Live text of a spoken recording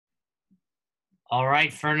All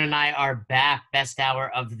right, Fern and I are back. Best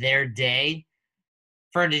hour of their day.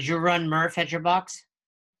 Fern, did you run Murph at your box?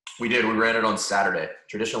 We did. We ran it on Saturday.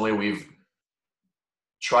 Traditionally, we've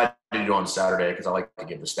tried to do it on Saturday because I like to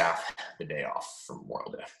give the staff the day off from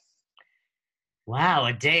Memorial Day. Wow,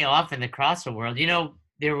 a day off in the CrossFit world.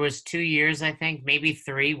 There was 2 years, I think, maybe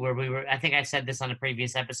three, where we were. I think I said this on a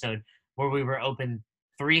previous episode, where we were open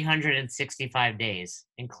 365 days,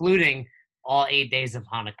 including all 8 days of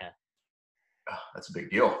Hanukkah. That's a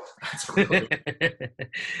big deal. That's a really.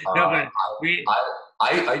 No, Uh, but we.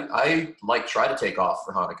 I like try to take off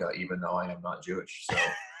for Hanukkah, even though I am not Jewish. So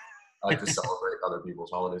I like to celebrate other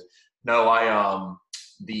people's holidays. No, I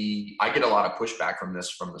get a lot of pushback from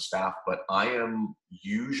this from the staff, but I am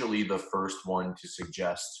usually the first one to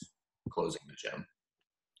suggest closing the gym.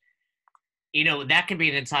 That could be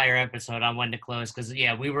an entire episode on when to close because,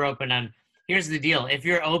 yeah, we were open on. Here's the deal: if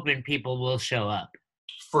you're open, people will show up.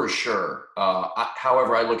 For sure.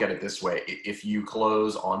 However, I look at it this way. If you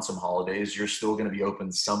close on some holidays, you're still going to be open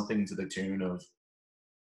something to the tune of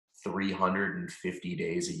 350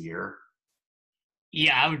 days a year.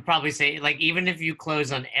 Yeah, I would probably say, like, even if you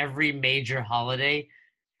close on every major holiday,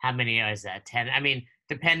 how many is that? 10? I mean,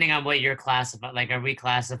 depending on what you're classifying, like, are we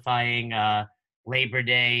classifying Labor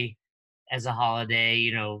Day as a holiday,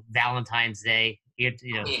 Valentine's Day?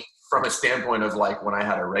 I mean, from a standpoint of like when I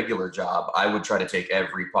had a regular job, I would try to take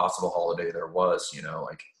every possible holiday there was,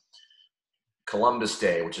 like Columbus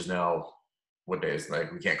Day, which is now what day is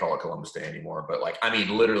like we can't call it Columbus Day anymore, but like I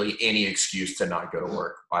mean literally any excuse to not go to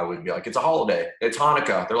work. I would be like, it's a holiday. It's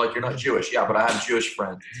Hanukkah. They're like, you're not Jewish. Yeah, but I have Jewish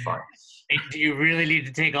friends. It's fine. Do you really need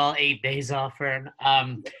to take all 8 days off, Fern?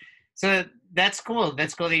 So that's cool.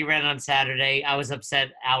 That's cool that you ran on Saturday. I was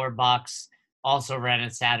upset our box also ran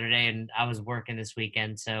on Saturday, and I was working this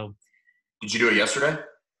weekend. So, Did you do it yesterday?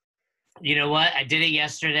 you know what? I did it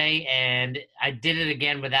yesterday, and I did it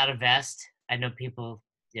again without a vest. I know people,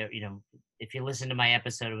 if you listen to my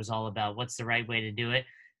episode, it was all about what's the right way to do it.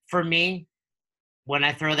 For me, when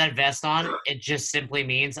I throw that vest on, it just simply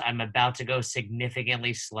means I'm about to go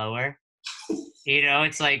significantly slower.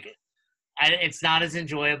 It's like it's not as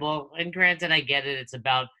enjoyable. And granted, I get it. It's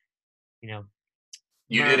about, you know,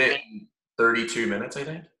 You did it in 32 minutes, I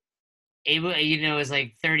think. it was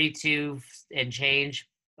like 32 and change.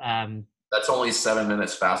 That's only 7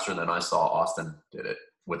 minutes faster than I saw Austin did it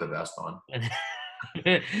with a vest on.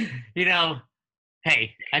 you know,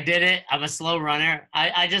 hey, I did it. I'm a slow runner.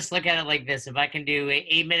 I just look at it like this. If I can do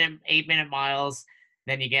 8-minute miles,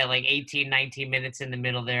 then you get like 18, 19 minutes in the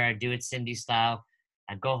middle there. I do it Cindy style.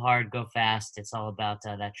 I go hard, go fast. It's all about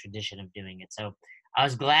that tradition of doing it. So I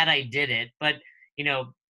was glad I did it. But,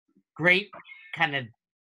 great kind of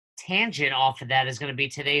tangent off of that is going to be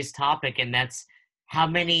today's topic, and that's how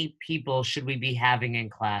many people should we be having in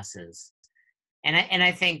classes? And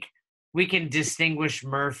I think we can distinguish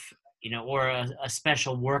Murph, or a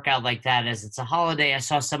special workout like that as it's a holiday. I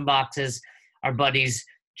saw some boxes. Our buddies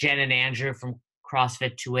Jen and Andrew from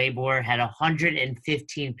CrossFit Tuabor had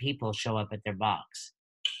 115 people show up at their box.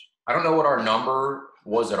 I don't know what our number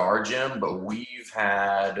was at our gym, but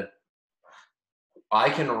I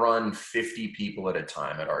can run 50 people at a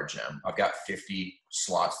time at our gym. I've got 50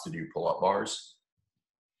 slots to do pull-up bars.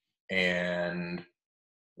 And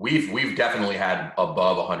we've definitely had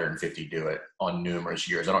above 150 do it on numerous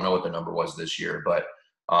years. I don't know what the number was this year, but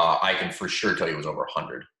I can for sure tell you it was over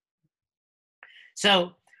 100.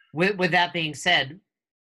 So with that being said,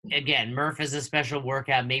 again, Murph is a special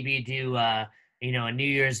workout. Maybe you do, a New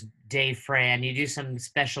Year's Day Fran. You do some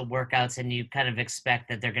special workouts and you kind of expect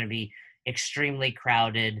that they're going to be extremely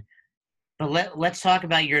crowded. But let's talk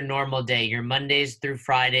about your normal day, your Mondays through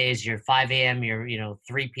Fridays, your 5 a.m., your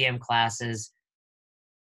 3 p.m. classes.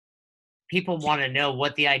 People want to know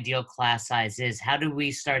what the ideal class size is. How do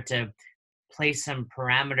we start to place some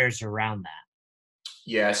parameters around that?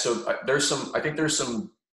 Yeah, so I think there's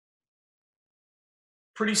some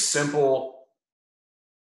pretty simple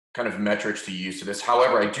kind of metrics to use to this.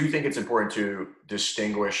 However, I do think it's important to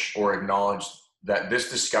distinguish or acknowledge that this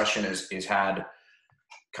discussion is had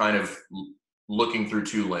kind of looking through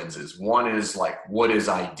two lenses. One is like, what is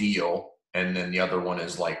ideal? And then the other one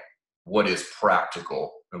is like, what is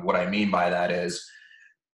practical? And what I mean by that is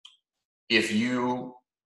if you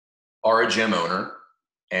are a gym owner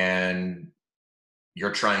and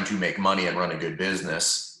you're trying to make money and run a good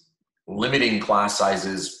business, limiting class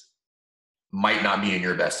sizes might not be in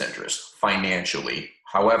your best interest financially.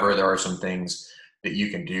 However, there are some things that you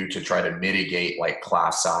can do to try to mitigate like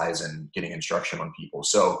class size and getting instruction on people.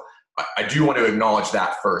 So I do want to acknowledge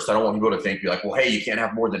that first. I don't want people to be like, well, hey, you can't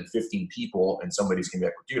have more than 15 people and somebody's going to be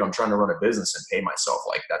like, dude, I'm trying to run a business and pay myself.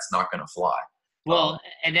 Like, that's not going to fly. Well,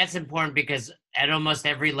 and that's important because at almost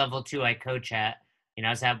every level 2 I coach at, I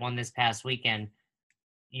was at one this past weekend,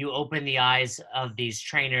 you open the eyes of these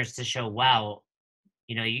trainers to show, wow,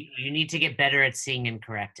 you need to get better at seeing and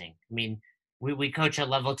correcting. I mean, we coach at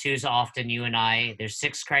level 2s often, you and I. There's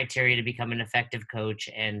 6 criteria to become an effective coach,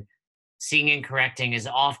 and seeing and correcting is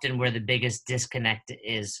often where the biggest disconnect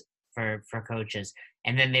is for coaches.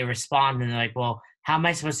 And then they respond and they're like, well, how am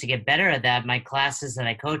I supposed to get better at that? My classes that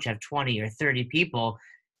I coach have 20 or 30 people.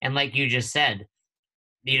 And like you just said,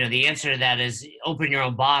 the answer to that is open your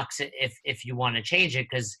own box if you want to change it.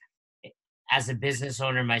 Because as a business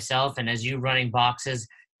owner myself and as you running boxes,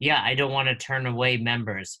 yeah, I don't want to turn away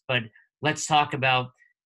members. But let's talk about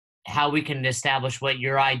how we can establish what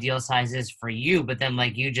your ideal size is for you. But then,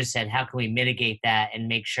 like you just said, how can we mitigate that and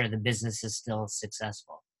make sure the business is still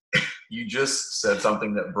successful? You just said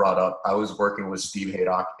something that brought up. I was working with Steve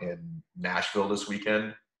Haydock in Nashville this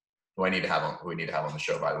weekend. Who I need to have on. We need to have on the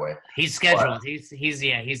show, by the way. He's scheduled. But,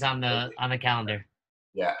 he's on the calendar.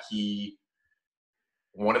 Yeah,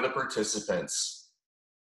 one of the participants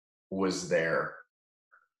was there,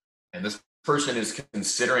 and this person is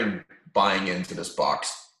considering buying into this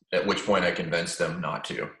box. At which point, I convinced them not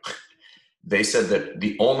to. They said that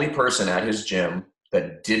the only person at his gym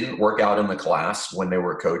that didn't work out in the class when they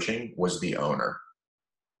were coaching was the owner.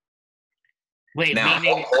 Wait, now,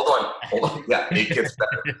 hold on. Yeah, it gets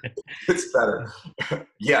better. It's better.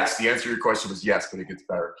 Yes, the answer to your question was yes, but it gets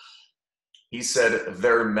better. He said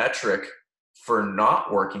their metric for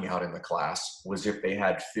not working out in the class was if they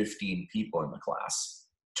had 15 people in the class,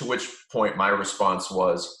 to which point my response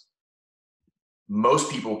was, most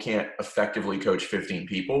people can't effectively coach 15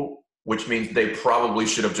 people, which means they probably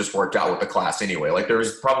should have just worked out with the class anyway. Like, there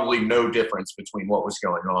was probably no difference between what was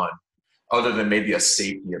going on other than maybe a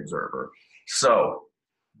safety observer. So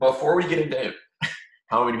before we get into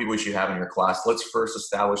how many people you should have in your class, let's first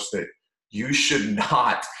establish that you should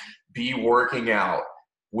not be working out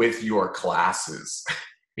with your classes.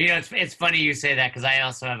 It's funny you say that, because I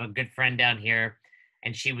also have a good friend down here,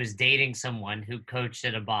 and she was dating someone who coached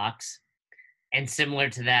at a box. And similar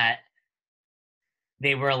to that,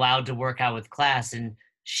 they were allowed to work out with class, and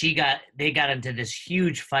they got into this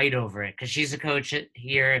huge fight over it, because she's a coach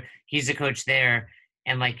here, he's a coach there.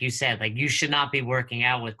 And like you said, like, you should not be working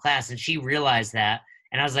out with class. And she realized that.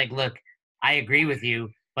 And I was like, look, I agree with you,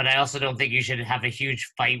 but I also don't think you should have a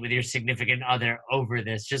huge fight with your significant other over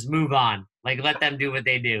this. Just move on. Like, let them do what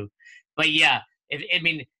they do. But yeah,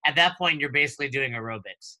 at that point, you're basically doing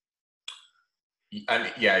aerobics.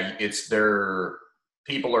 Yeah,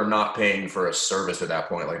 people are not paying for a service at that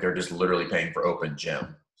point. Like, they're just literally paying for open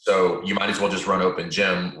gym. So you might as well just run open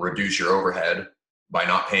gym, reduce your overhead by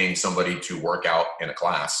not paying somebody to work out in a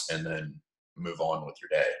class, and then move on with your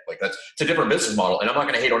day. Like, it's a different business model. And I'm not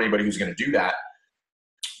going to hate on anybody who's going to do that,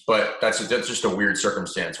 but that's just a weird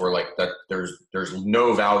circumstance where, like, that there's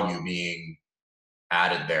no value being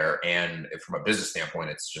added there. And from a business standpoint,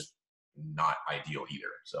 it's just not ideal either.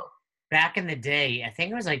 So back in the day, I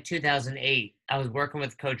think it was like 2008, I was working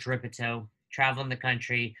with Coach Ripito, traveling the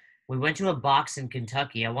country. We went to a box in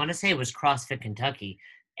Kentucky. I want to say it was CrossFit Kentucky.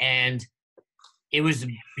 And it was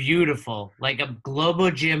beautiful, like a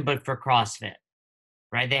Globo gym, but for CrossFit,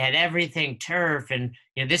 right? They had everything, turf. And,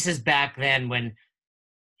 this is back then when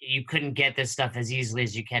you couldn't get this stuff as easily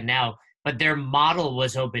as you can now. But their model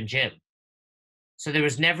was open gym. So there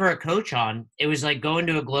was never a coach on. It was like going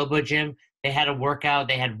to a Globo gym. They had a workout.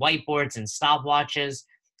 They had whiteboards and stopwatches.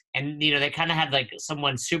 And, they kind of had like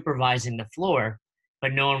someone supervising the floor,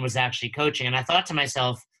 but no one was actually coaching. And I thought to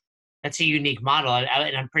myself, that's a unique model.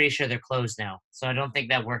 And I'm pretty sure they're closed now. So I don't think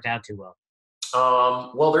that worked out too well.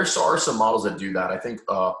 Well, there are some models that do that. I think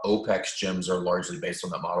OPEX gyms are largely based on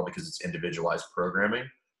that model because it's individualized programming.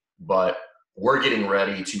 But we're getting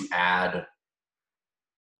ready to add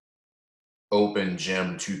open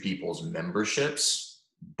gym to people's memberships,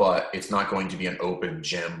 but it's not going to be an open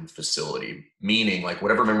gym facility, meaning like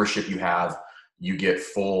whatever membership you have, you get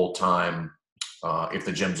full time. If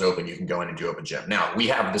the gym's open, you can go in and do open gym. Now, we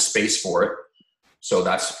have the space for it, so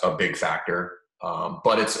that's a big factor.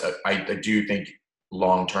 But I do think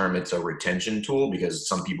long-term it's a retention tool because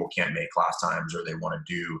some people can't make class times or they want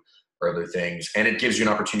to do other things. And it gives you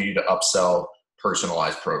an opportunity to upsell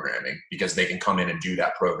personalized programming because they can come in and do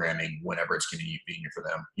that programming whenever it's convenient for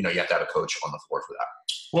them. You have to have a coach on the floor for that.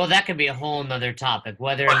 Well, that could be a whole nother topic,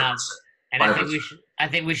 whether or not. And 100%. I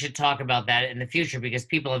think we should talk about that in the future because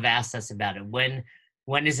people have asked us about it.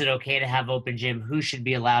 When is it okay to have open gym? Who should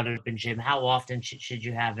be allowed at open gym? How often should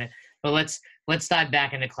you have it? But let's dive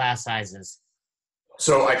back into class sizes.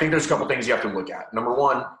 So I think there's a couple things you have to look at. Number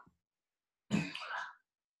one,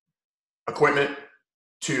 equipment,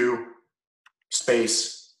 2,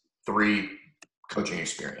 space, 3, coaching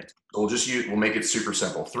experience. So we'll make it super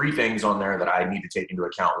simple. 3 things on there that I need to take into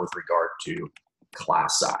account with regard to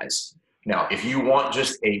class size. Now, if you want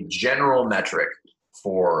just a general metric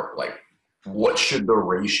for like what should the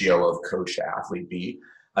ratio of coach to athlete be,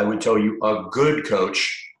 I would tell you a good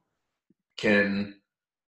coach can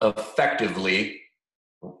effectively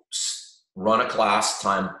run a class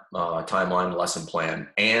timeline lesson plan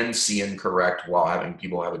and see and correct while having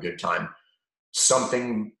people have a good time.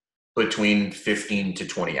 Something between 15 to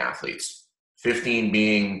 20 athletes, 15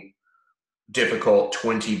 being difficult,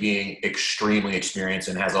 20 being extremely experienced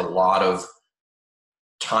and has a lot of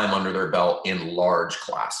time under their belt in large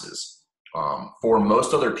classes. For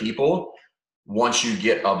most other people, once you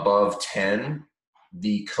get above 10,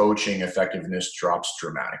 the coaching effectiveness drops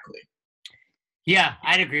dramatically. Yeah,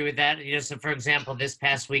 I'd agree with that. So for example, this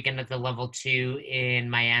past weekend at the level 2 in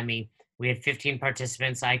Miami, we had 15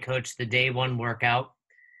 participants. I coached the day 1 workout,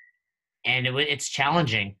 and it's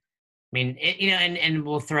challenging. I mean, and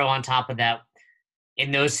we'll throw on top of that,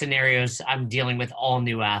 in those scenarios, I'm dealing with all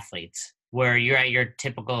new athletes where you're at your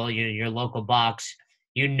typical, your local box,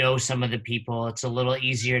 some of the people. It's a little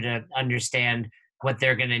easier to understand what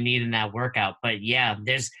they're going to need in that workout. But yeah,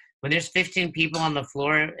 when there's 15 people on the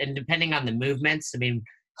floor, and depending on the movements, I mean,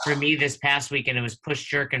 for me this past weekend, it was push,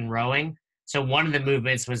 jerk, and rowing. So one of the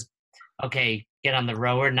movements was, okay, get on the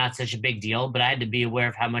rower, not such a big deal, but I had to be aware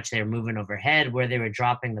of how much they were moving overhead, where they were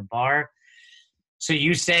dropping the bar. So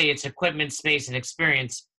you say it's equipment, space, and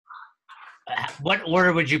experience. What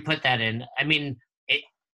order would you put that in? I mean,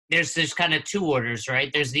 there's kind of 2 orders,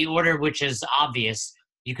 right? There's the order which is obvious.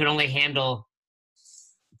 You can only handle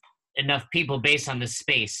enough people based on the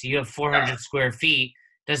space. You have 400 square feet.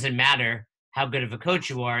 Doesn't matter how good of a coach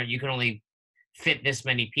you are. You can only fit this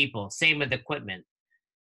many people. Same with equipment.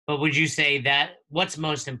 But would you say that what's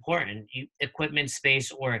most important, equipment,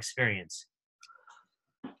 space, or experience?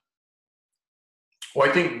 Well,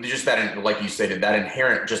 I think just that, like you stated, that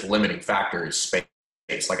inherent just limiting factor is space.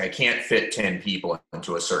 Like I can't fit 10 people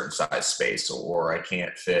into a certain size space, or I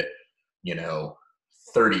can't fit,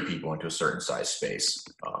 30 people into a certain size space.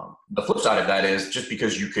 The flip side of that is just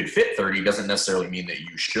because you could fit 30 doesn't necessarily mean that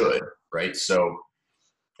you should, right? So,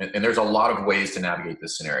 and there's a lot of ways to navigate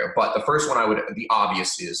this scenario. But the first one the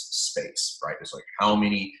obvious is space, right? It's like how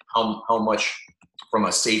much from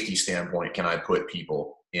a safety standpoint can I put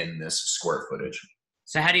people in this square footage?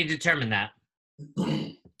 So how do you determine that?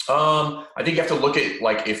 I think you have to look at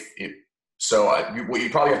like what you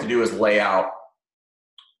probably have to do is lay out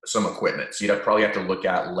some equipment. So you'd probably have to look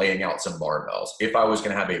at laying out some barbells. If I was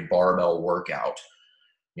going to have a barbell workout,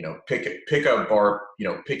 pick a bar,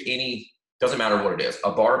 pick any, doesn't matter what it is,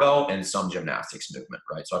 a barbell and some gymnastics movement,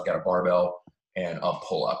 right? So I've got a barbell and a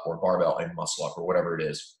pull up, or barbell and muscle up, or whatever it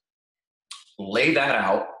is. Lay that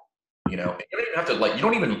out. You don't even have to you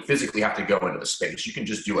don't even physically have to go into the space. You can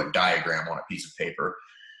just do a diagram on a piece of paper.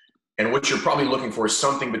 And what you're probably looking for is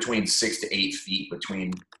something between 6 to 8 feet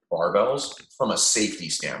between barbells from a safety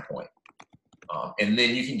standpoint. And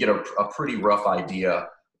then you can get a pretty rough idea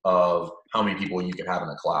of how many people you can have in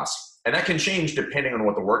a class. And that can change depending on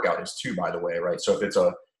what the workout is too, by the way, right? So if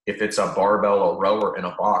it's a barbell, a rower, and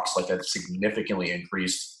a box, like that significantly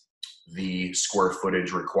increased the square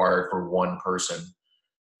footage required for one person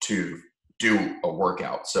to do a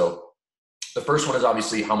workout. So the first one is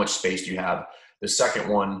obviously how much space do you have. The second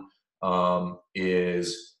one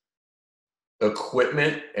is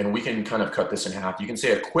equipment, and we can kind of cut this in half. You can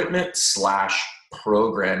say equipment /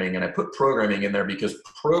 programming, and I put programming in there because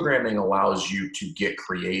programming allows you to get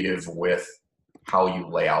creative with how you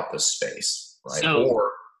lay out the space, right? Go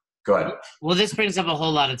ahead. Well, this brings up a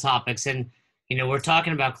whole lot of topics, and we're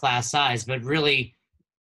talking about class size, but really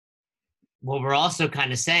what we're also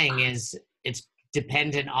kind of saying is it's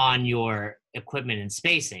dependent on your equipment and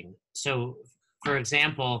spacing. So for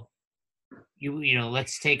example,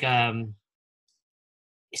 let's take 7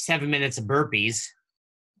 minutes of burpees,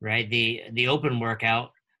 right? The open workout,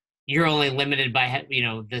 you're only limited by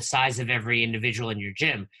the size of every individual in your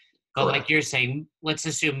gym. But Correct. Like you're saying, let's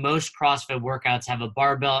assume most CrossFit workouts have a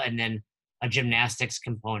barbell and then a gymnastics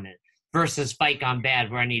component, versus Fight Gone Bad,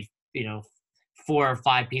 where I need 4 or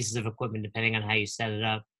 5 pieces of equipment depending on how you set it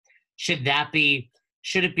up. Should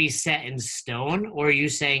it be set in stone, or are you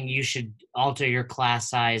saying you should alter your class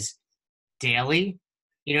size daily?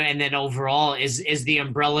 And then overall, is the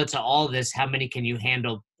umbrella to all this, how many can you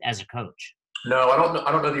handle as a coach? No, I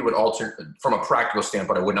don't know that you would alter from a practical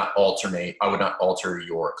standpoint. I would not alter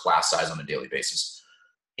your class size on a daily basis.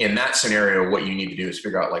 in that scenario, what you need to do is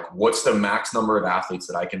figure out, like, what's the max number of athletes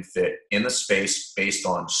that I can fit in the space based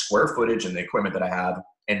on square footage and the equipment that I have.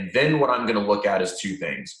 And then what I'm going to look at is two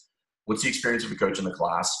things. What's the experience of the coach in the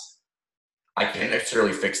class? I can't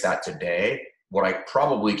necessarily fix that today. What I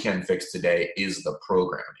probably can fix today is the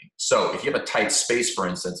programming. So if you have a tight space, for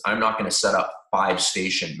instance, I'm not going to set up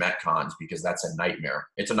 5-station Metcons because that's a nightmare.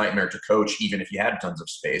 It's a nightmare to coach, even if you had tons of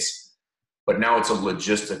space. But now it's a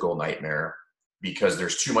logistical nightmare because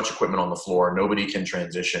there's too much equipment on the floor. Nobody can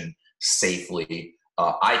transition safely.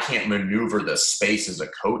 I can't maneuver the space as a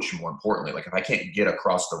coach, more importantly. Like, if I can't get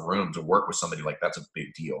across the room to work with somebody, like, that's a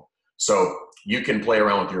big deal. So you can play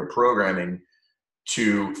around with your programming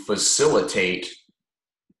to facilitate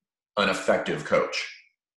an effective coach.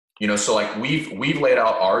 So like we've laid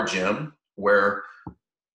out our gym where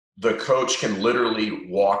the coach can literally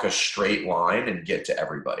walk a straight line and get to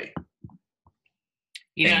everybody.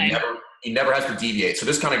 He never has to deviate. So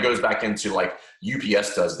this kind of goes back into, like,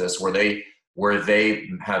 UPS does this, where they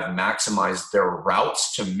have maximized their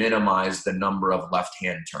routes to minimize the number of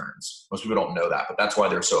left-hand turns. Most people don't know that, but that's why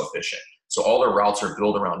they're so efficient. So all their routes are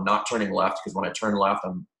built around not turning left, because when I turn left,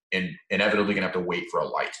 I'm inevitably going to have to wait for a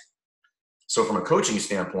light. So from a coaching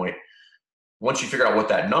standpoint, once you figure out what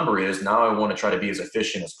that number is, now I want to try to be as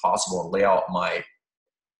efficient as possible and lay out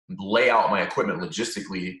my equipment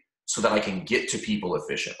logistically so that I can get to people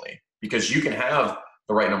efficiently. Because you can have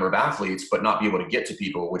the right number of athletes but not be able to get to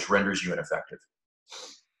people, which renders you ineffective.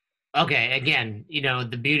 Okay, again,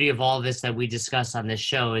 the beauty of all this that we discuss on this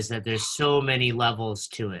show is that there's so many levels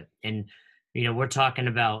to it. And, we're talking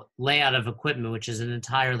about layout of equipment, which is an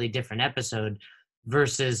entirely different episode,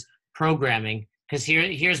 versus programming. Because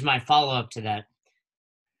here's my follow-up to that.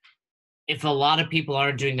 If a lot of people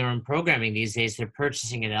aren't doing their own programming these days, they're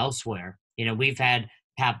purchasing it elsewhere. We've had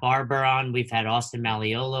Pat Barber on, we've had Austin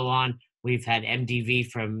Malleolo on, we've had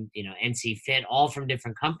MDV from, NC Fit, all from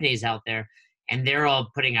different companies out there, and they're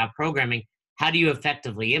all putting out programming. How do you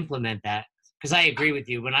effectively implement that? Because I agree with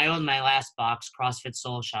you. When I owned my last box, CrossFit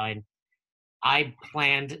Soulshine, I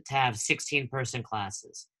planned to have 16-person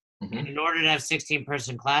classes. Mm-hmm. And in order to have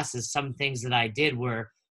 16-person classes, some things that I did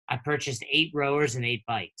were I purchased 8 rowers and 8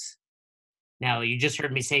 bikes. Now, you just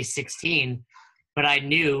heard me say 16, but I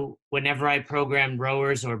knew whenever I programmed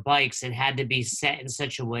rowers or bikes, it had to be set in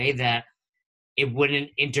such a way that it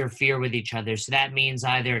wouldn't interfere with each other. So that means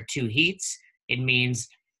either 2 heats. It means,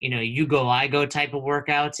 you go, I go type of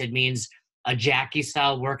workouts. It means a Jackie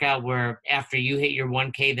style workout where after you hit your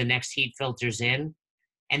 1K, the next heat filters in.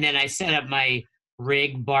 And then I set up my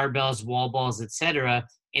rig, barbells, wall balls, etc.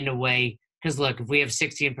 in a way, because look, if we have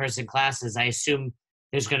 16-person classes, I assume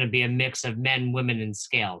there's going to be a mix of men, women, and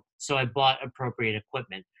scale. So I bought appropriate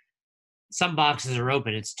equipment. Some boxes are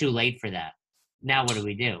open. It's too late for that. Now what do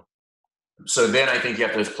we do? So then I think you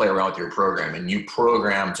have to just play around with your program, and you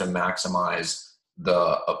program to maximize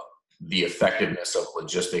the effectiveness of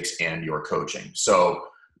logistics and your coaching. So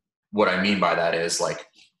what I mean by that is, like,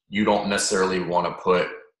 you don't necessarily want to put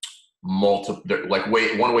multiple,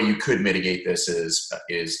 one way you could mitigate this is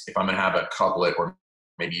if I'm going to have a couplet or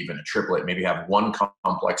maybe even a triplet, maybe have one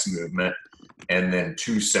complex movement and then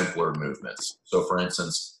 2 simpler movements. So for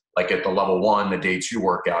instance, like at the level 1, the day 2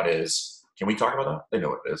 workout is, can we talk about that? They know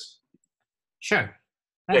what it is. Sure.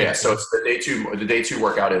 Yeah. So it's the day 2. The day 2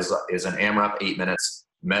 workout is an AMRAP 8 minutes,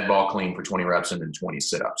 med ball clean for 20 reps, and then 20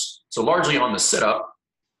 sit-ups. So largely on the sit-up,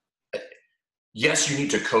 yes, you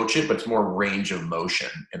need to coach it, but it's more range of motion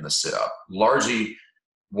in the sit-up. Largely,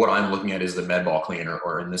 what I'm looking at is the med ball clean,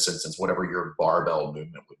 or in this instance, whatever your barbell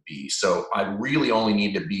movement would be. So I really only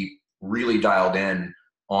need to be really dialed in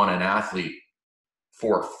on an athlete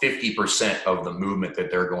for 50% of the movement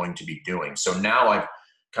that they're going to be doing. So now I've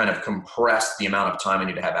kind of compressed the amount of time I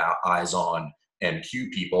need to have eyes on and cue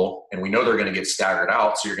people. And we know they're going to get staggered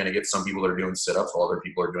out. So you're going to get some people that are doing sit-ups while other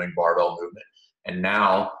people are doing barbell movement. And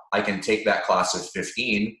now I can take that class of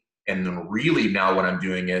 15, and then really now what I'm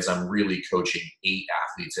doing is I'm really coaching 8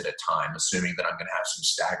 athletes at a time, assuming that I'm going to have some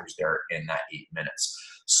staggers there in that 8 minutes.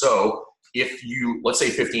 So if let's say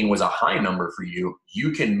 15 was a high number for you,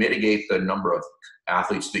 you can mitigate the number of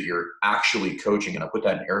athletes that you're actually coaching, and I put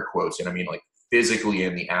that in air quotes, and I mean like physically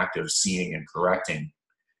in the act of seeing and correcting,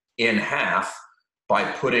 in half by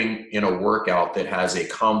putting in a workout that has a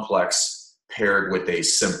complex paired with a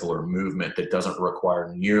simpler movement that doesn't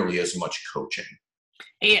require nearly as much coaching.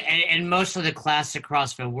 Yeah, and most of the classic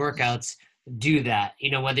CrossFit workouts do that.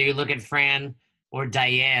 Whether you look at Fran or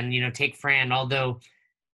Diane, take Fran, although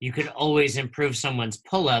you could always improve someone's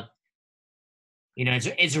pull-up,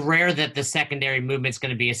 it's rare that the secondary movement's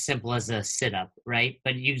going to be as simple as a sit-up, right?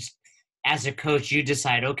 But as a coach, you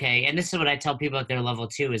decide, okay, and this is what I tell people at their level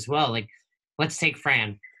 2 as well. Like, let's take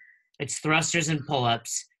Fran. It's thrusters and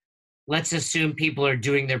pull-ups. Let's assume people are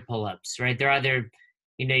doing their pull-ups, right? They're either,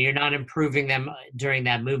 you're not improving them during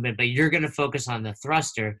that movement, but you're going to focus on the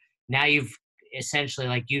thruster. Now you've essentially,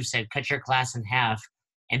 like you said, cut your class in half.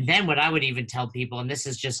 And then what I would even tell people, and this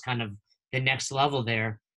is just kind of the next level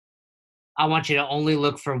there, I want you to only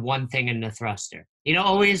look for one thing in the thruster. We're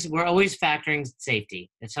always factoring safety.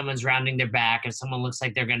 If someone's rounding their back, if someone looks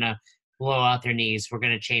like they're going to blow out their knees, we're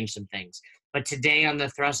going to change some things. But today on the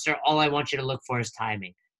thruster, all I want you to look for is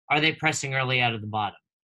timing. Are they pressing early out of the bottom?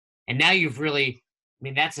 And now you've really,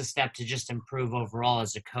 that's a step to just improve overall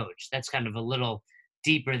as a coach. That's kind of a little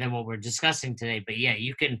deeper than what we're discussing today. But yeah,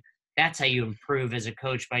 that's how you improve as a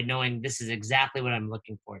coach, by knowing this is exactly what I'm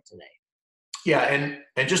looking for today. Yeah,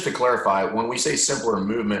 and just to clarify, when we say simpler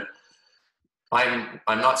movement, I'm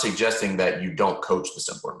not suggesting that you don't coach the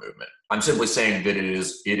simpler movement. I'm simply saying that it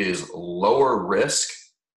is lower risk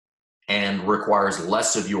and requires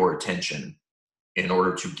less of your attention in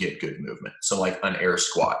order to get good movement. So like an air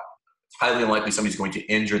squat, it's highly unlikely somebody's going to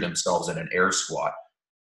injure themselves in an air squat.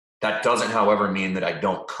 That doesn't, however, mean that I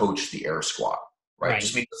don't coach the air squat, right? It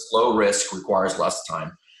just means low risk requires less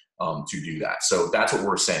time to do that. So that's what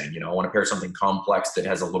we're saying. I want to pair something complex that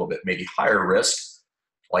has a little bit maybe higher risk,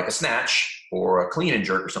 like a snatch or a clean and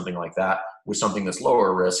jerk or something like that, with something that's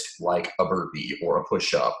lower risk, like a burpee or a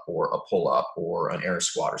push-up or a pull-up or an air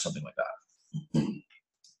squat or something like that.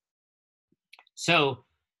 So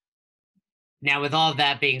now, with all of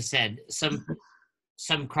that being said, some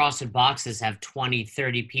CrossFit boxes have 20,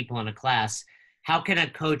 30 people in a class. How can a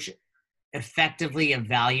coach effectively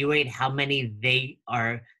evaluate how many they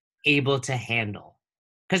are able to handle?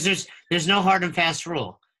 Because there's no hard and fast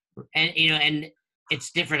rule, and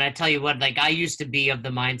it's different. I tell you what, like I used to be of the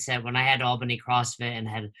mindset when I had Albany CrossFit and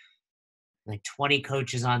had like 20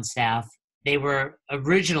 coaches on staff. They were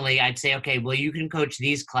originally, I'd say, okay, well, you can coach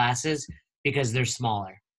these classes because they're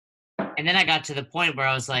smaller. And then I got to the point where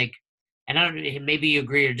I was like, and I don't, maybe you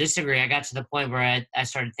agree or disagree, I got to the point where I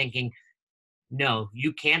started thinking, no,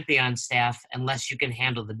 you can't be on staff unless you can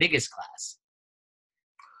handle the biggest class.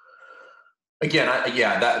 Again,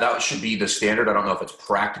 that should be the standard. I don't know if it's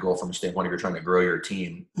practical from a standpoint if you're trying to grow your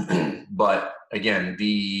team. But again,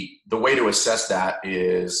 the way to assess that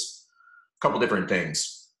is a couple different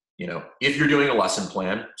things. If you're doing a lesson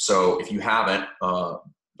plan, so if you haven't,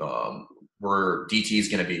 where DT is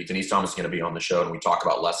going to be, Denise Thomas is going to be on the show, and we talk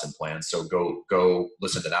about lesson plans. So go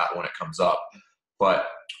listen to that when it comes up. But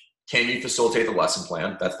can you facilitate the lesson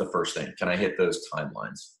plan? That's the first thing. Can I hit those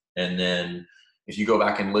timelines? And then if you go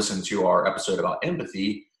back and listen to our episode about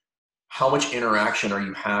empathy, how much interaction are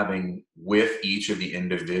you having with each of the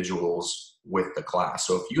individuals with the class?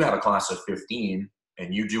 So if you have a class of 15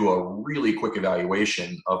 and you do a really quick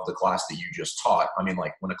evaluation of the class that you just taught,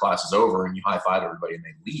 like when a class is over and you high five everybody and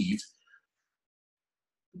they leave,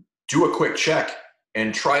 do a quick check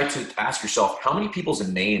and try to ask yourself, how many people's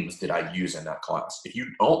names did I use in that class? If you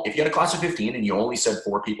had a class of 15 and you only said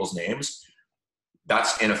 4 people's names,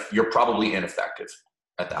 you're probably ineffective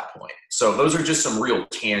at that point. So those are just some real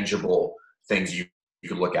tangible things you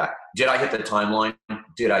could look at. Did I hit the timeline?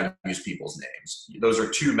 Did I use people's names? Those are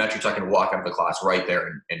 2 metrics I can walk out of the class right there,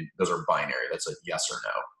 and those are binary. That's a yes or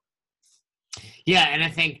no. Yeah, and I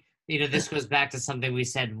think this goes back to something we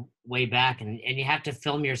said way back, and you have to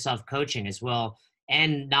film yourself coaching as well,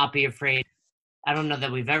 and not be afraid. I don't know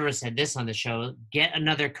that we've ever said this on the show. Get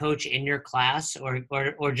another coach in your class,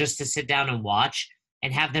 or just to sit down and watch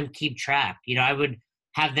and have them keep track. I would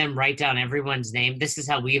have them write down everyone's name. This is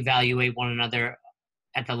how we evaluate one another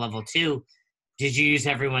at the level 2. Did you use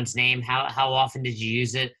everyone's name? How often did you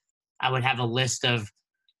use it? I would have a list of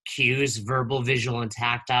cues, verbal, visual, and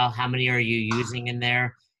tactile. How many are you using in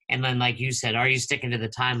there? And then, like you said, are you sticking to the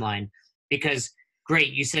timeline? Because,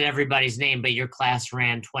 great, you said everybody's name, but your class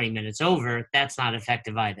ran 20 minutes over. That's not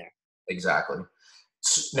effective either. Exactly.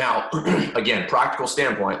 Now, again, practical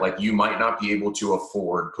standpoint, like you might not be able to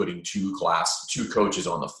afford putting 2 coaches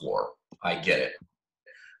on the floor. I get it.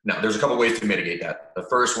 Now, there's a couple ways to mitigate that. The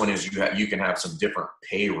first one is you can have some different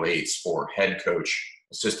pay rates for head coach,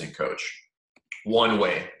 assistant coach. One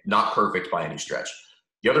way, not perfect by any stretch.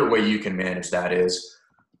 The other way you can manage that is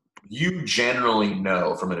you generally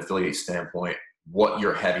know from an affiliate standpoint what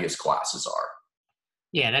your heaviest classes are.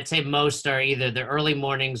 Yeah, and I'd say most are either the early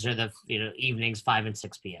mornings or the evenings, 5 and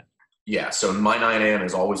 6 p.m. Yeah, so my 9 a.m.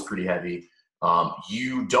 is always pretty heavy.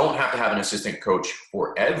 You don't have to have an assistant coach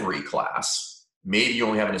for every class. Maybe you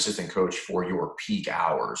only have an assistant coach for your peak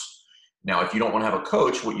hours. Now, if you don't want to have a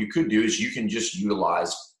coach, what you could do is you can just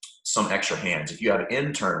utilize some extra hands. If you have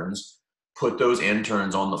interns, put those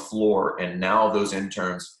interns on the floor, and now those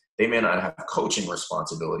interns, they may not have coaching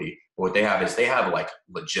responsibility, but what they have is they have like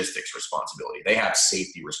logistics responsibility. They have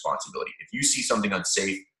safety responsibility. If you see something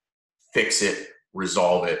unsafe, fix it,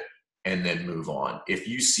 resolve it, and then move on. If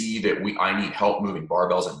you see that I need help moving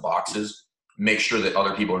barbells and boxes, make sure that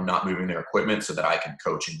other people are not moving their equipment so that I can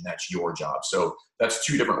coach, and that's your job. So that's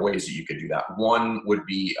two different ways that you could do that. One would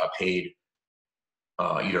be a paid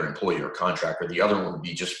either employee or contractor. The other one would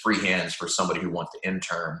be just free hands for somebody who wants to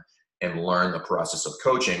intern and learn the process of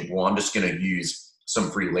coaching. Well, I'm just going to use some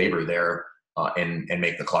free labor there and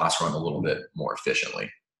make the class run a little bit more efficiently.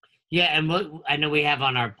 Yeah, and what I know we have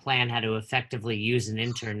on our plan how to effectively use an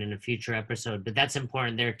intern in a future episode, but that's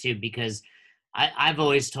important there too, because I've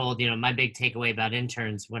always told, my big takeaway about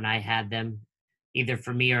interns when I had them, either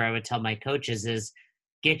for me or I would tell my coaches, is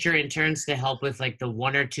get your interns to help with like the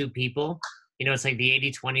one or two people. It's like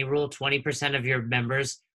the 80-20 rule. 20% of your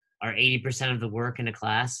members are 80% of the work in a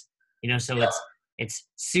class. So yeah. It's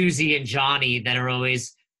Susie and Johnny that are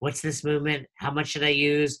always, what's this movement? How much should I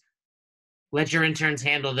use? Let your interns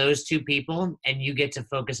handle those two people, and you get to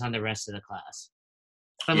focus on the rest of the class.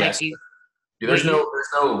 But yes. There's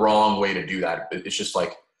no wrong way to do that. It's just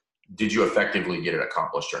like, did you effectively get it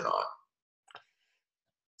accomplished or not?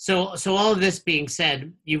 So all of this being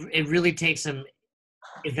said, it really takes some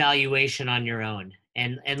evaluation on your own.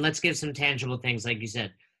 And let's give some tangible things, like you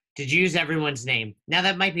said. Did you use everyone's name? Now,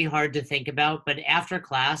 that might be hard to think about, but after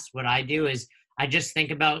class, what I do is I just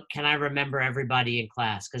think about, can I remember everybody in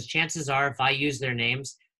class? Because chances are, if I use their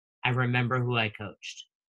names, I remember who I coached.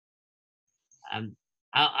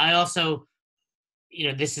 I also,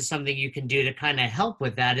 this is something you can do to kind of help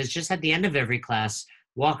with that, is just at the end of every class,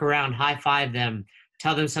 walk around, high five them,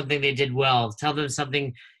 tell them something they did well, tell them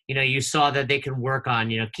something, you saw that they can work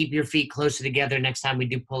on, keep your feet closer together next time we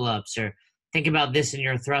do pull-ups, or think about this in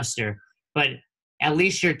your thruster. But at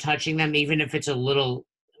least you're touching them, even if it's a little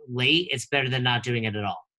late. It's better than not doing it at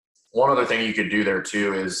all. One other thing you could do there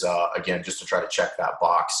too is, again, just to try to check that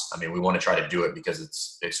box. I mean, we want to try to do it because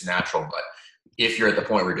it's natural, but if you're at the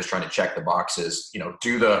point where you're just trying to check the boxes,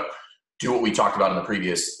 do what we talked about in the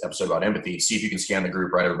previous episode about empathy. See if you can scan the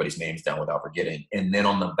group, write everybody's names down without forgetting. And then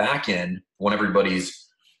on the back end, when everybody's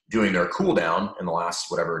doing their cool down in the last,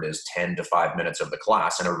 whatever it is, 10 to 5 minutes of the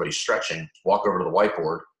class, and everybody's stretching, walk over to the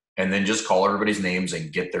whiteboard and then just call everybody's names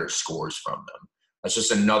and get their scores from them. That's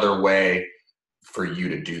just another way for you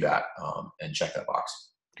to do that and check that box.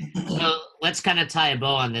 So let's kind of tie a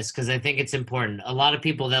bow on this, because I think it's important. A lot of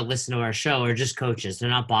people that listen to our show are just coaches. They're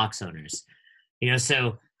not box owners.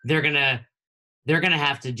 So they're gonna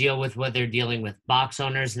have to deal with what they're dealing with. Box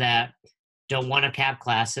owners that don't want to cap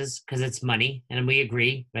classes because it's money, and we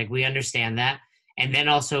agree. Like, we understand that. And then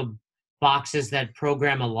also boxes that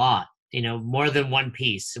program a lot, more than one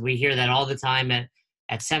piece. We hear that all the time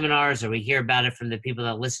at seminars, or we hear about it from the people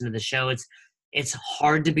that listen to the show. It's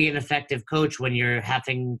hard to be an effective coach when you're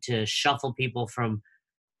having to shuffle people from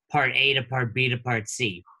part A to part B to part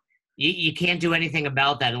C. You can't do anything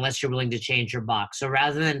about that unless you're willing to change your box. So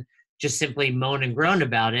rather than just simply moan and groan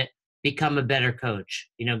about it, become a better coach.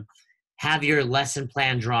 Have your lesson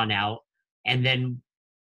plan drawn out. And then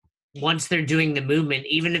once they're doing the movement,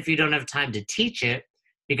 even if you don't have time to teach it,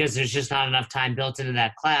 because there's just not enough time built into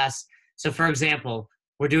that class. So for example,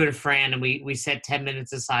 we're doing a Fran and we set 10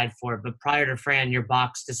 minutes aside for it. But prior to Fran, your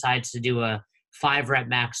box decides to do a 5-rep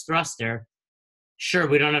max thruster. Sure,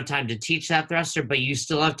 we don't have time to teach that thruster, but you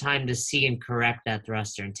still have time to see and correct that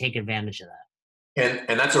thruster and take advantage of that.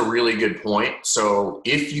 And that's a really good point. So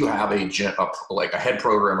if you have like a head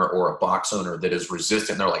programmer or a box owner that is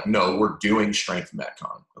resistant, they're like, no, we're doing strength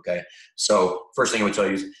metcon. Okay. So first thing I would tell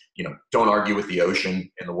you is, don't argue with the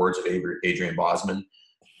ocean, in the words of Adrian Bosman.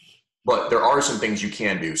 But there are some things you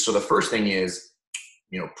can do. So the first thing is,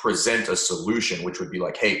 present a solution, which would be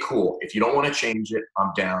like, hey, cool. If you don't want to change it,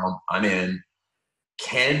 I'm down, I'm in.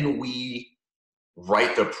 Can we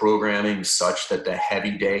write the programming such that the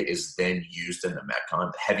heavy day is then used in the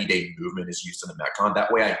metcon? The heavy day movement is used in the metcon.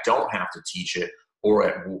 That way I don't have to teach it, or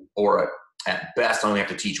at best I only have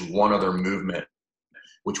to teach one other movement,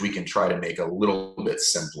 which we can try to make a little bit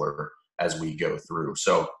simpler as we go through.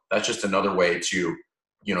 So that's just another way to,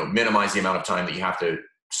 minimize the amount of time that you have to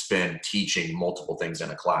spend teaching multiple things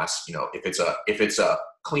in a class. If it's a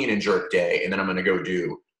clean and jerk day, and then I'm going to go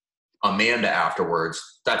do Amanda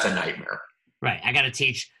afterwards, that's a nightmare. Right. I got to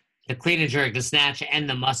teach the clean and jerk, the snatch, and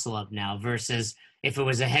the muscle up now, versus if it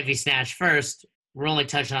was a heavy snatch first, we're only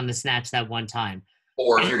touching on the snatch that one time.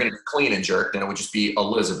 Or if you're going to clean and jerk, then it would just be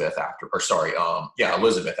Elizabeth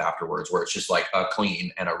Elizabeth afterwards, where it's just like a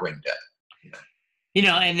clean and a ring dip.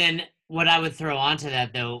 And then what I would throw onto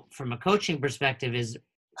that, though, from a coaching perspective, is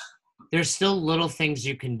there's still little things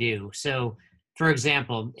you can do. So, for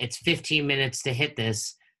example, it's 15 minutes to hit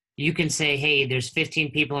this. You can say, hey, there's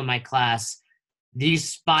 15 people in my class.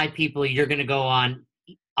 These 5 people, you're going to go on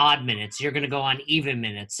odd minutes. You're going to go on even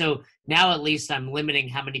minutes. So now at least I'm limiting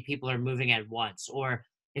how many people are moving at once. Or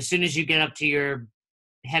as soon as you get up to your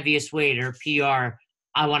heaviest weight or PR,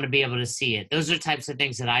 I want to be able to see it. Those are types of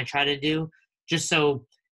things that I try to do just so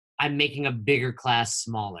I'm making a bigger class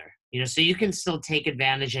smaller. So you can still take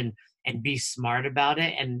advantage and be smart about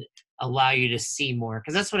it and allow you to see more,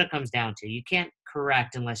 because that's what it comes down to. You can't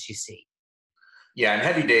correct unless you see. Yeah, and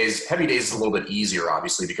heavy days is a little bit easier,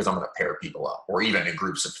 obviously, because I'm going to pair people up, or even in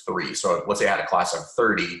groups of 3. So let's say I had a class of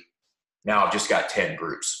 30. Now I've just got 10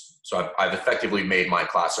 groups. So I've effectively made my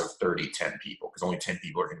class of 30, 10 people, because only 10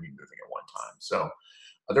 people are going to be moving at one time. So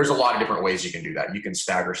there's a lot of different ways you can do that. You can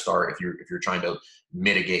stagger start if you're trying to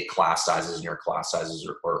mitigate class sizes and your class sizes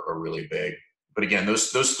are really big. But again,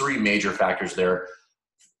 those 3 major factors there,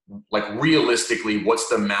 like realistically, what's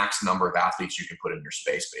the max number of athletes you can put in your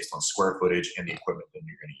space based on square footage and the equipment that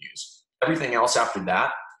you're going to use? Everything else after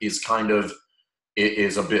that is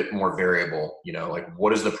is a bit more variable. Like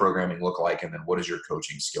what does the programming look like, and then what is your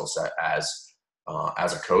coaching skill set as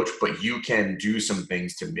a coach? But you can do some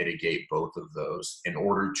things to mitigate both of those in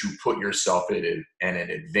order to put yourself at an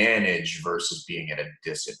advantage versus being at a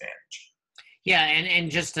disadvantage. Yeah,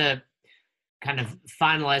 and just to kind of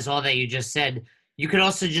finalize all that you just said, you could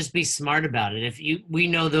also just be smart about it. We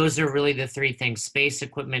know those are really the 3 things: space,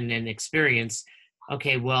 equipment, and experience.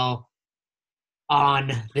 Okay, well,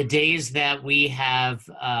 on the days that we have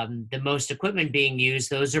the most equipment being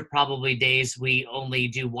used, those are probably days we only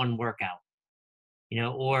do 1 workout.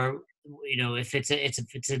 Or if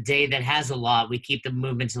it's a day that has a lot, we keep the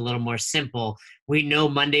movements a little more simple. We know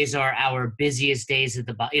Mondays are our busiest days at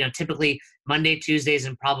typically Monday, Tuesdays,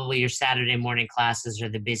 and probably your Saturday morning classes are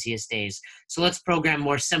the busiest days. So let's program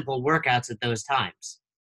more simple workouts at those times.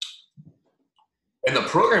 And the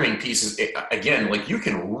programming piece is, again, like you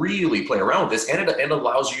can really play around with this, and it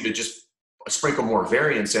allows you to just sprinkle more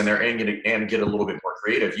variance in there and get a little bit more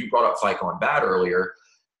creative. You brought up Fight Gone Bad earlier.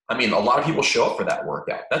 I mean, a lot of people show up for that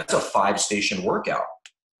workout. That's a 5-station workout.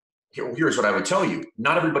 Here's what I would tell you.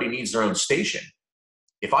 Not everybody needs their own station.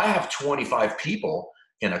 If I have 25 people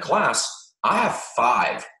in a class, I have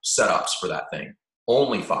 5 setups for that thing,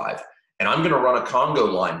 only 5. And I'm going to run a Congo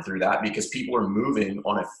line through that because people are moving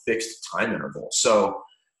on a fixed time interval. So,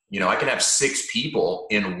 I can have 6 people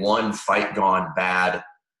in one Fight Gone Bad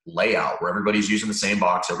layout where everybody's using the same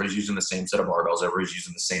box, everybody's using the same set of barbells, everybody's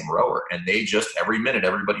using the same rower, and they just every minute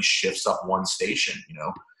everybody shifts up one station,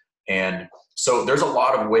 and so there's a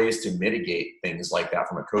lot of ways to mitigate things like that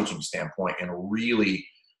from a coaching standpoint and really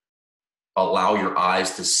allow your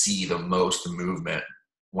eyes to see the most movement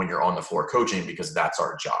when you're on the floor coaching, because that's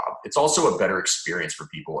our job. It's also a better experience for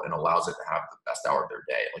people and allows it to have the best hour of their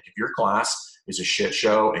day. Like if your class is a shit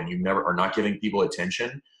show and you never are not giving people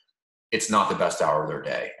attention, it's not the best hour of their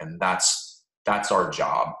day. And that's our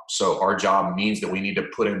job. So our job means that we need to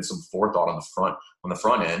put in some forethought on the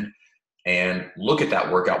front end and look at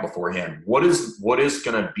that workout beforehand. What is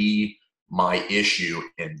going to be my issue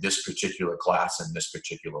in this particular class and this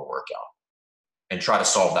particular workout, and try to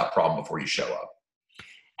solve that problem before you show up.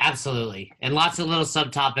 Absolutely. And lots of little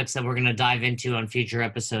subtopics that we're going to dive into on future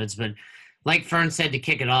episodes. But like Fern said, to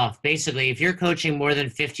kick it off, basically, if you're coaching more than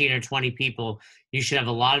 15 or 20 people, you should have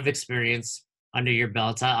a lot of experience under your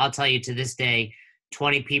belt. I'll tell you, to this day,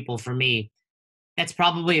 20 people for me, that's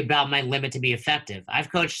probably about my limit to be effective.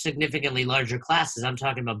 I've coached significantly larger classes. I'm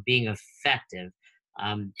talking about being effective.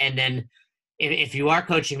 And then if you are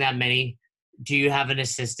coaching that many, do you have an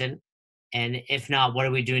assistant? And if not, what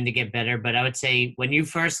are we doing to get better? But I would say when you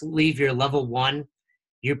first leave your level 1,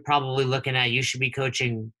 you're probably looking at, you should be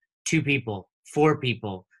coaching 2 people, 4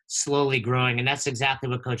 people, slowly growing. And that's exactly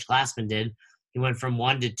what Coach Glassman did. He went from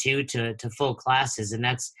 1 to 2 to full classes. And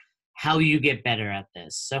that's how you get better at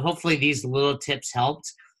this. So hopefully these little tips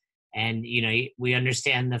helped. And, we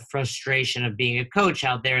understand the frustration of being a coach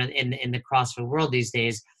out there in the CrossFit world these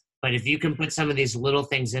days. But if you can put some of these little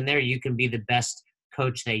things in there, you can be the best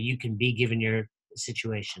coach that you can be given your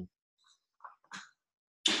situation.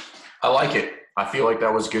 I like it. I feel like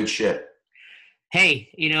that was good shit. Hey,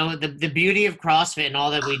 the beauty of CrossFit and all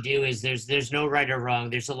that we do is there's no right or wrong.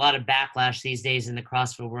 There's a lot of backlash these days in the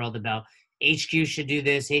CrossFit world about HQ should do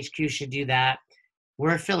this, HQ should do that.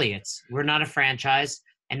 We're affiliates. We're not a franchise.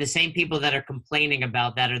 And the same people that are complaining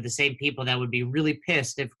about that are the same people that would be really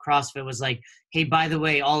pissed if CrossFit was like, hey, by the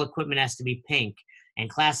way, all equipment has to be pink. and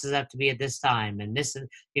classes have to be at this time. And this,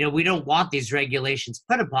 we don't want these regulations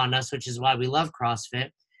put upon us, which is why we love CrossFit,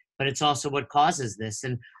 but it's also what causes this.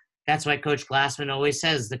 And that's why Coach Glassman always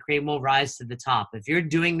says the cream will rise to the top. If you're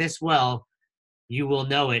doing this well, you will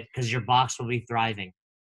know it because your box will be thriving.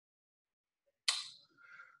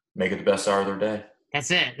 Make it the best hour of their day.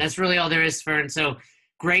 That's it. That's really all there is, Fern. So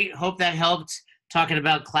great. Hope that helped. Talking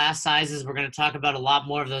about class sizes, we're going to talk about a lot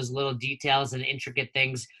more of those little details and intricate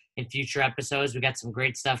things in future episodes. We got some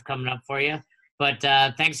great stuff coming up for you. But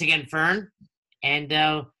thanks again, Fern. And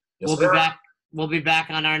we'll be back. We'll be back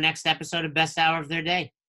on our next episode of Best Hour of Their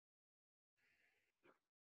Day.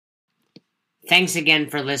 Thanks again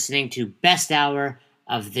for listening to Best Hour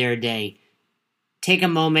of Their Day. Take a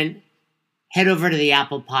moment, head over to the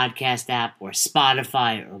Apple Podcast app or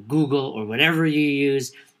Spotify or Google or whatever you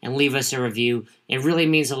use and leave us a review. It really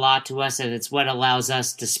means a lot to us, and it's what allows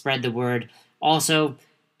us to spread the word. Also,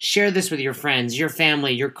 share this with your friends, your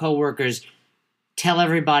family, your coworkers. Tell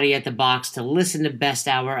everybody at the box to listen to Best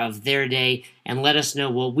Hour of Their Day and let us know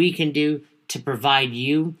what we can do to provide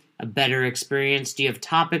you a better experience. Do you have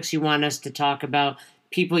topics you want us to talk about?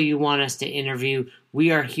 People you want us to interview?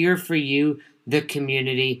 We are here for you, the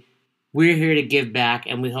community. We're here to give back,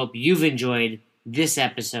 and we hope you've enjoyed this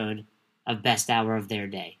episode of Best Hour of Their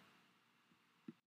Day.